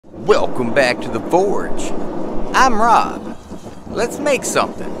Welcome back to the Forge. I'm Rob. Let's make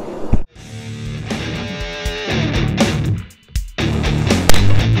something.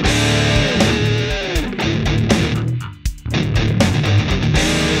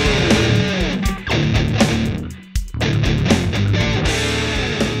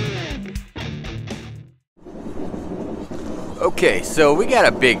 Okay, so we got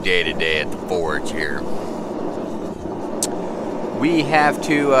a big day today at the Forge here. We have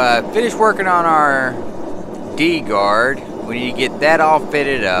to finish working on our D-guard. We need to get that all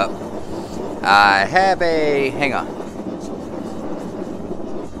fitted up. I have a, hang on.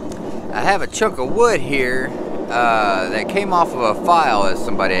 I have a chunk of wood here that came off of a file that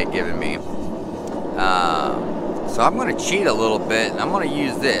somebody had given me. So I'm going to cheat a little bit, and I'm going to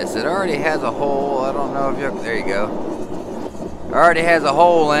use this. It already has a hole. I don't know if you, there you go. It already has a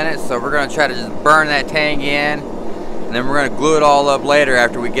hole in it, so we're going to try to just burn that tang in. And then we're going to glue it all up later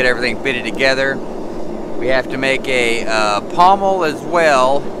after we get everything fitted together. We have to make a pommel as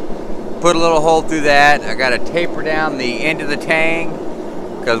well. Put a little hole through that. I got to taper down the end of the tang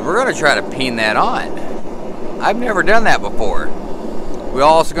because we're going to try to peen that on. I've never done that before. We're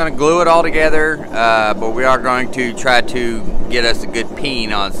also going to glue it all together, but we are going to try to get us a good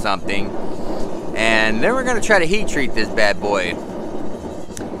peen on something. And then we're going to try to heat treat this bad boy.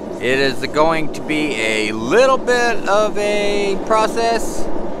 It is going to be a little bit of a process.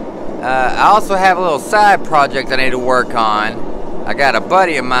 I also have a little side project I need to work on. I got a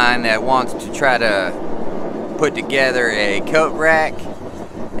buddy of mine that wants to try to put together a coat rack.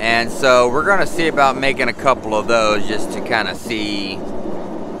 And so we're going to see about making a couple of those just to kind of see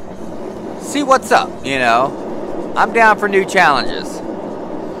what's up, you know. I'm down for new challenges.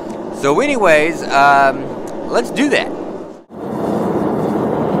 So anyways, let's do that.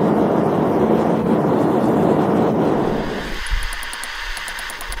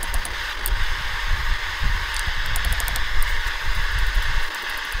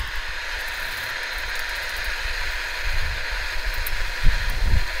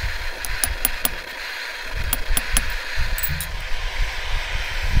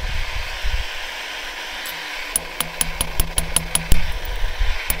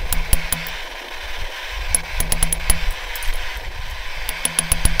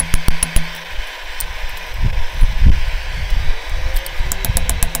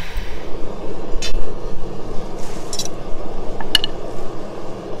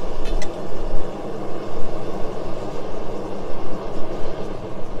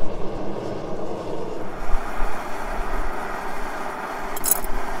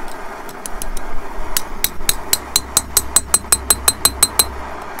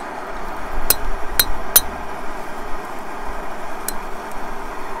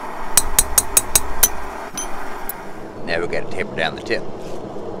 Now we've got to taper down the tip.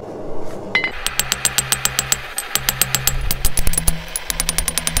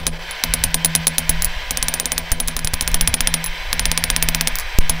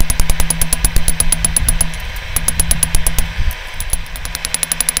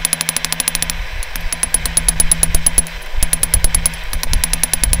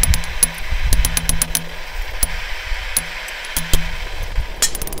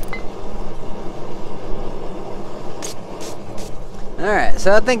 Alright,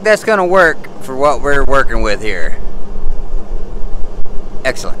 so I think that's going to work for what we're working with here.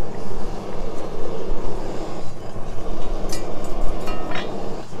 Excellent.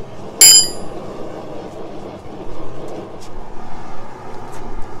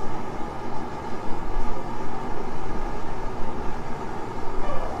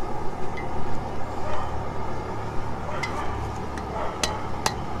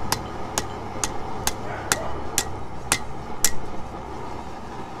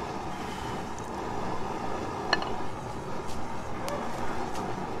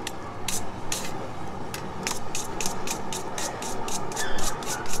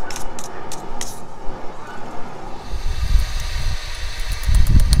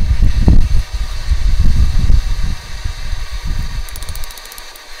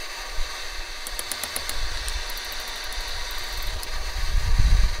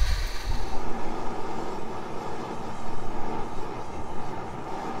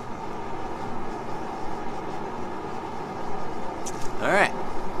 Alright.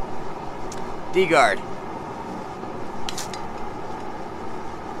 D-guard.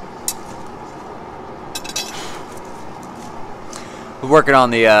 We're working on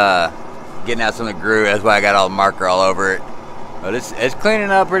the getting out some of the groove. That's why I got all the marker all over it. But it's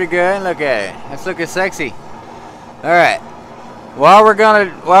cleaning up pretty good. Look at it. It's looking sexy. Alright. While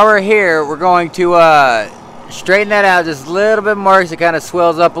we're here, we're going to straighten that out just a little bit more so it kind of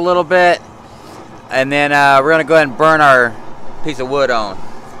swells up a little bit. And then we're going to go ahead and burn our piece of wood on.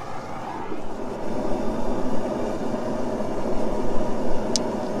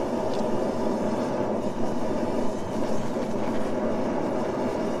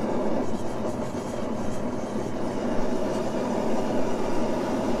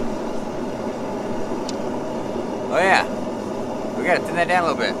 Oh yeah, we gotta thin that down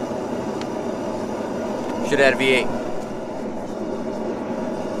a little bit. Should add a V8.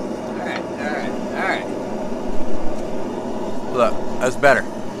 Alright. Look, that's better.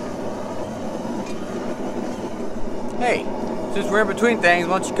 Hey, since we're in between things,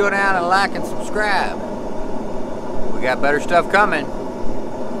 why don't you go down and like and subscribe? We got better stuff coming.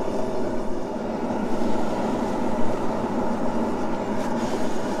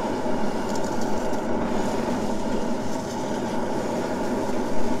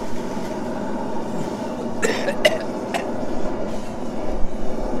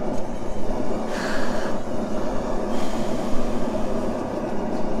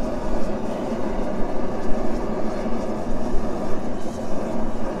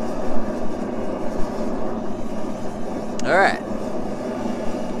 Alright,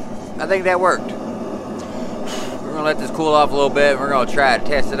 I think that worked. We're going to let this cool off a little bit and we're going to try to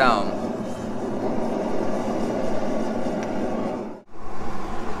test it on.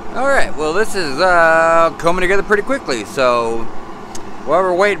 Alright, well this is coming together pretty quickly, so while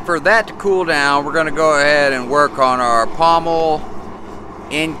we're waiting for that to cool down, we're going to go ahead and work on our pommel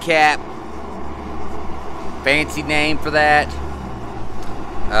end cap. Fancy name for that.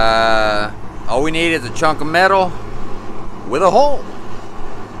 All we need is a chunk of metal with a hole,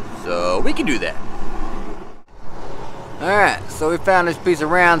 so we can do that. Alright, so we found this piece of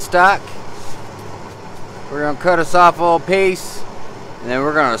round stock. We're going to cut us off a little piece, and then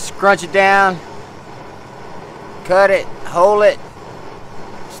we're going to scrunch it down, cut it, hold it,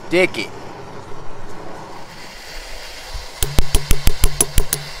 stick it.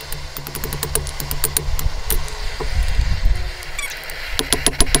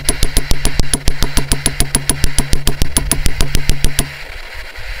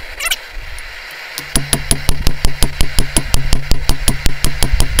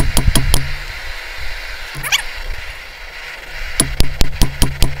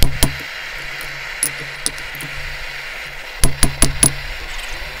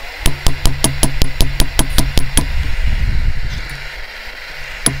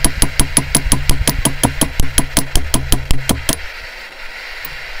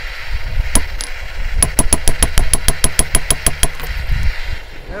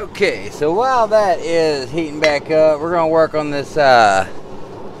 Okay, so while that is heating back up, we're going to work on this coat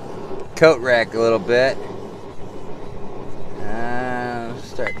rack a little bit.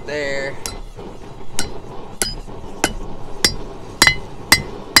 Start there.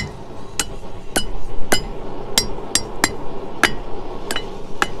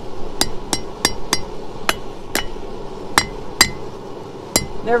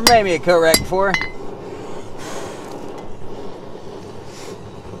 Never made me a coat rack before.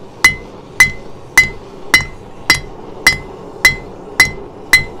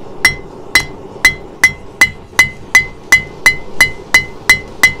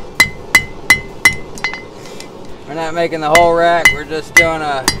 We're not making the whole rack, we're just doing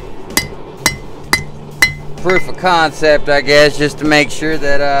a proof of concept, I guess, just to make sure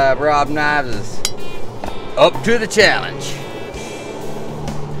that Rob Knives is up to the challenge.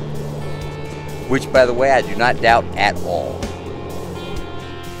 Which, by the way, I do not doubt at all.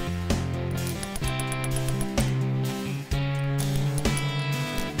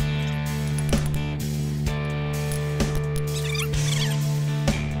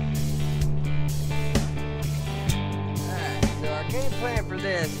 Game plan for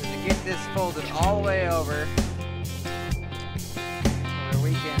this is to get this folded all the way over where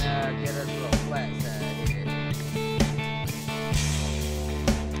we can get our little flat side here.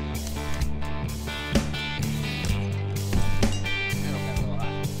 That'll get a little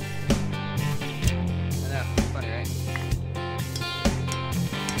hot. I know, funny, right?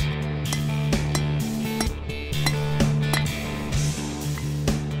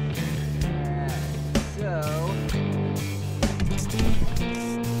 Alright, so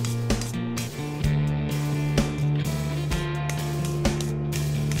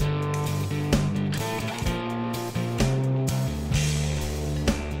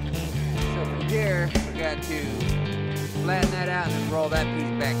here, we got to flatten that out and then roll that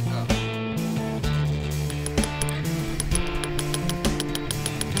piece back up.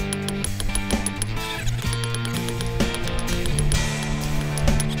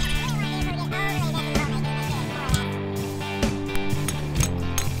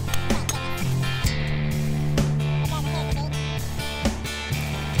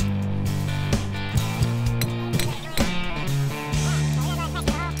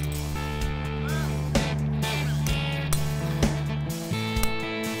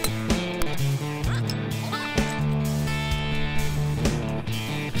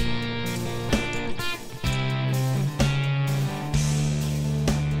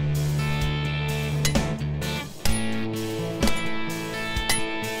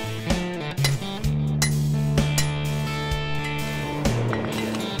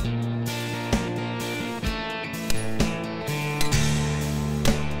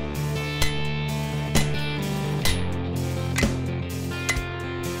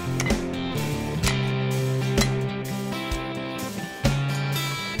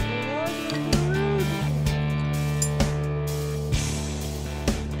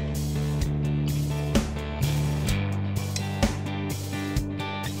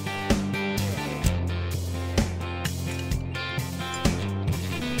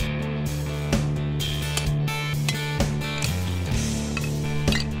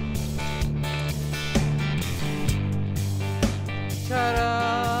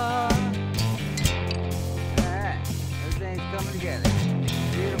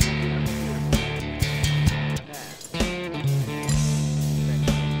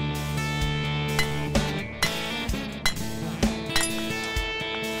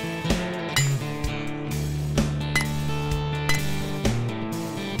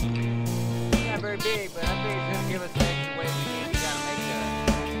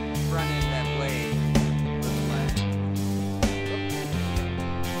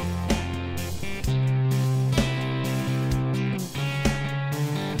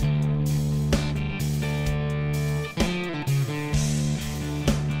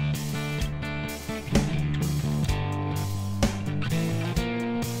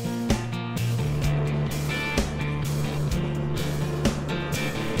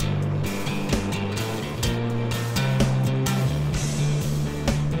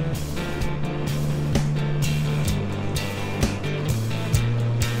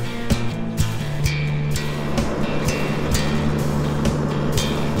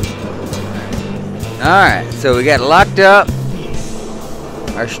 Alright, so we got it locked up.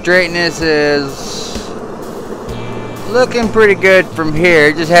 Our straightness is looking pretty good from here.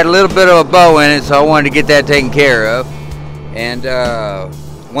 It just had a little bit of a bow in it, so I wanted to get that taken care of. And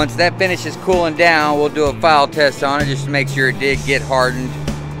once that finishes cooling down, we'll do a file test on it just to make sure it did get hardened.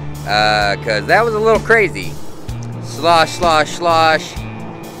 Because that was a little crazy. Slosh, slosh, slosh.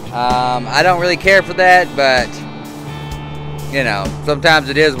 I don't really care for that, but you know, sometimes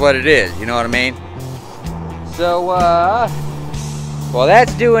it is what it is, you know what I mean? So, while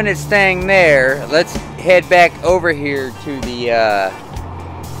that's doing its thing there, let's head back over here to the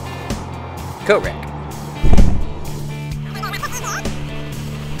coat rack.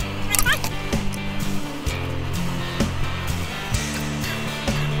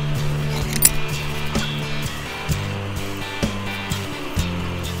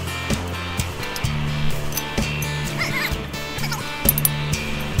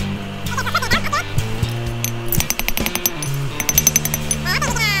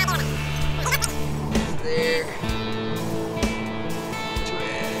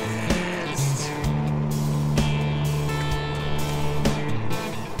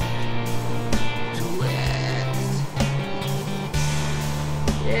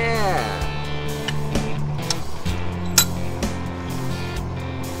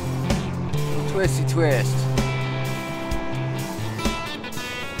 Twisty twist.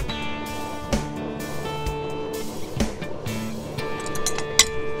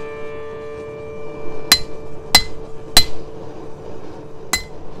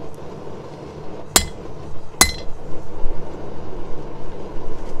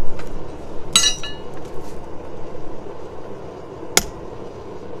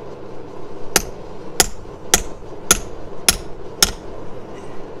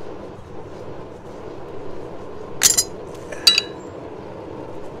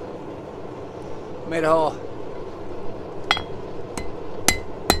 Made a hole.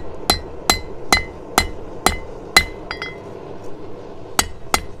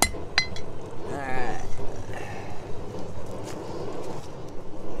 Alright.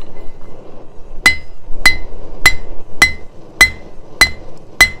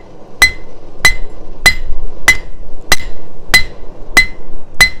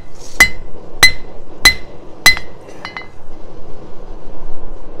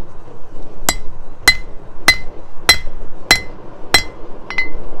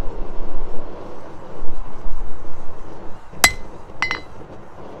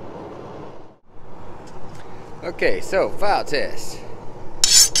 Okay, so file test.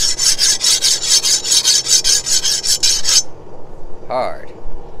 Hard.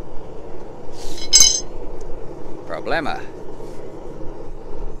 Problema.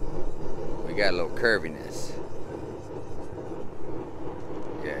 We got a little curviness.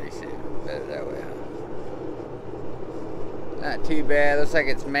 Yeah, you see it better that way, huh? Not too bad. Looks like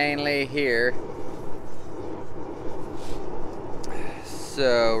it's mainly here.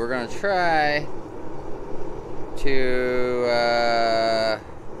 So we're gonna try to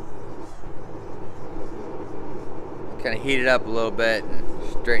kind of heat it up a little bit and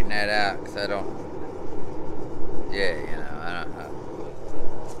straighten that out, because I don't, yeah, you know, I don't know.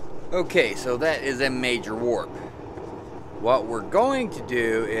 Okay, so that is a major warp. What we're going to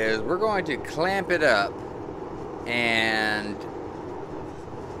do is we're going to clamp it up and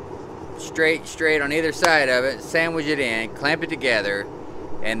straight on either side of it, sandwich it in, clamp it together,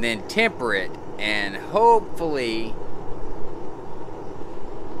 and then temper it. And hopefully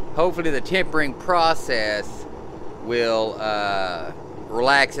the tempering process will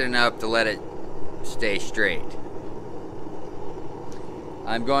relax it enough to let it stay straight.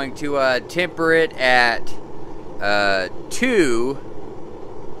 I'm going to temper it at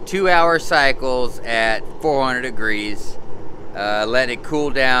 2-hour cycles at 400 degrees. Let it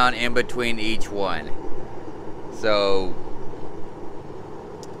cool down in between each one. So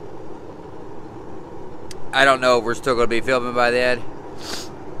I don't know if we're still going to be filming by then.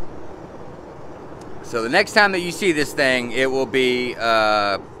 So the next time that you see this thing, it will be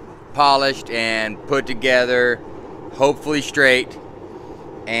polished and put together, hopefully straight.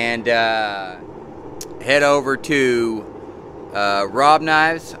 And head over to Rob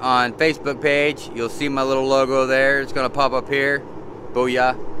Knives on Facebook page. You'll see my little logo there. It's going to pop up here.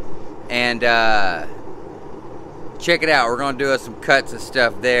 Booyah. And check it out. We're going to do some cuts and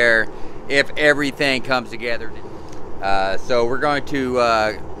stuff there if everything comes together. So we're going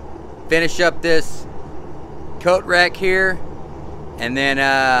to finish up this coat rack here, and then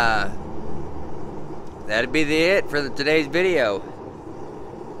that'd be it for today's video.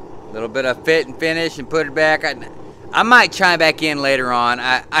 A little bit of fit and finish and put it back. I might chime back in later on.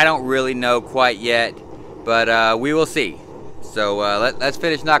 I don't really know quite yet, but we will see. So let's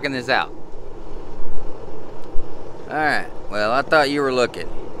finish knocking this out. Alright, well, I thought you were looking.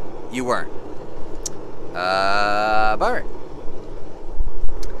 You weren't. Alright.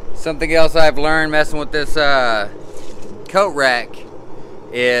 Something else I've learned messing with this coat rack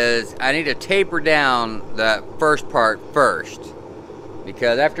is I need to taper down the first part first.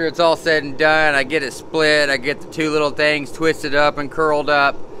 Because after it's all said and done, I get it split, I get the two little things twisted up and curled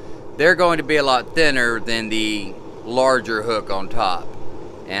up. They're going to be a lot thinner than the larger hook on top.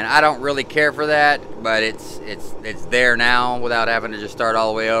 And I don't really care for that, but it's there now without having to just start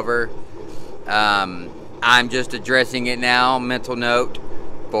all the way over. I'm just addressing it now, mental note,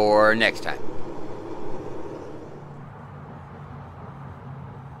 for next time.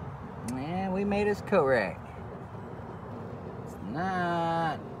 Yeah, we made us coat rack. It's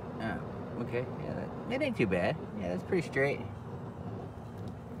not... Oh, okay. Yeah, it ain't too bad. Yeah, that's pretty straight.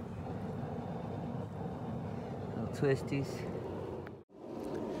 Little twisties.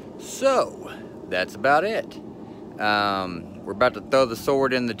 So, that's about it. We're about to throw the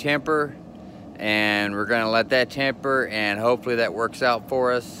sword in the temper, and we're going to let that temper, and hopefully that works out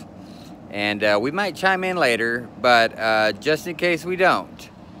for us. And we might chime in later, but just in case we don't,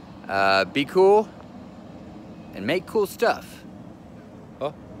 be cool and make cool stuff.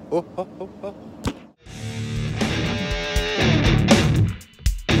 Oh, oh, oh, oh, oh.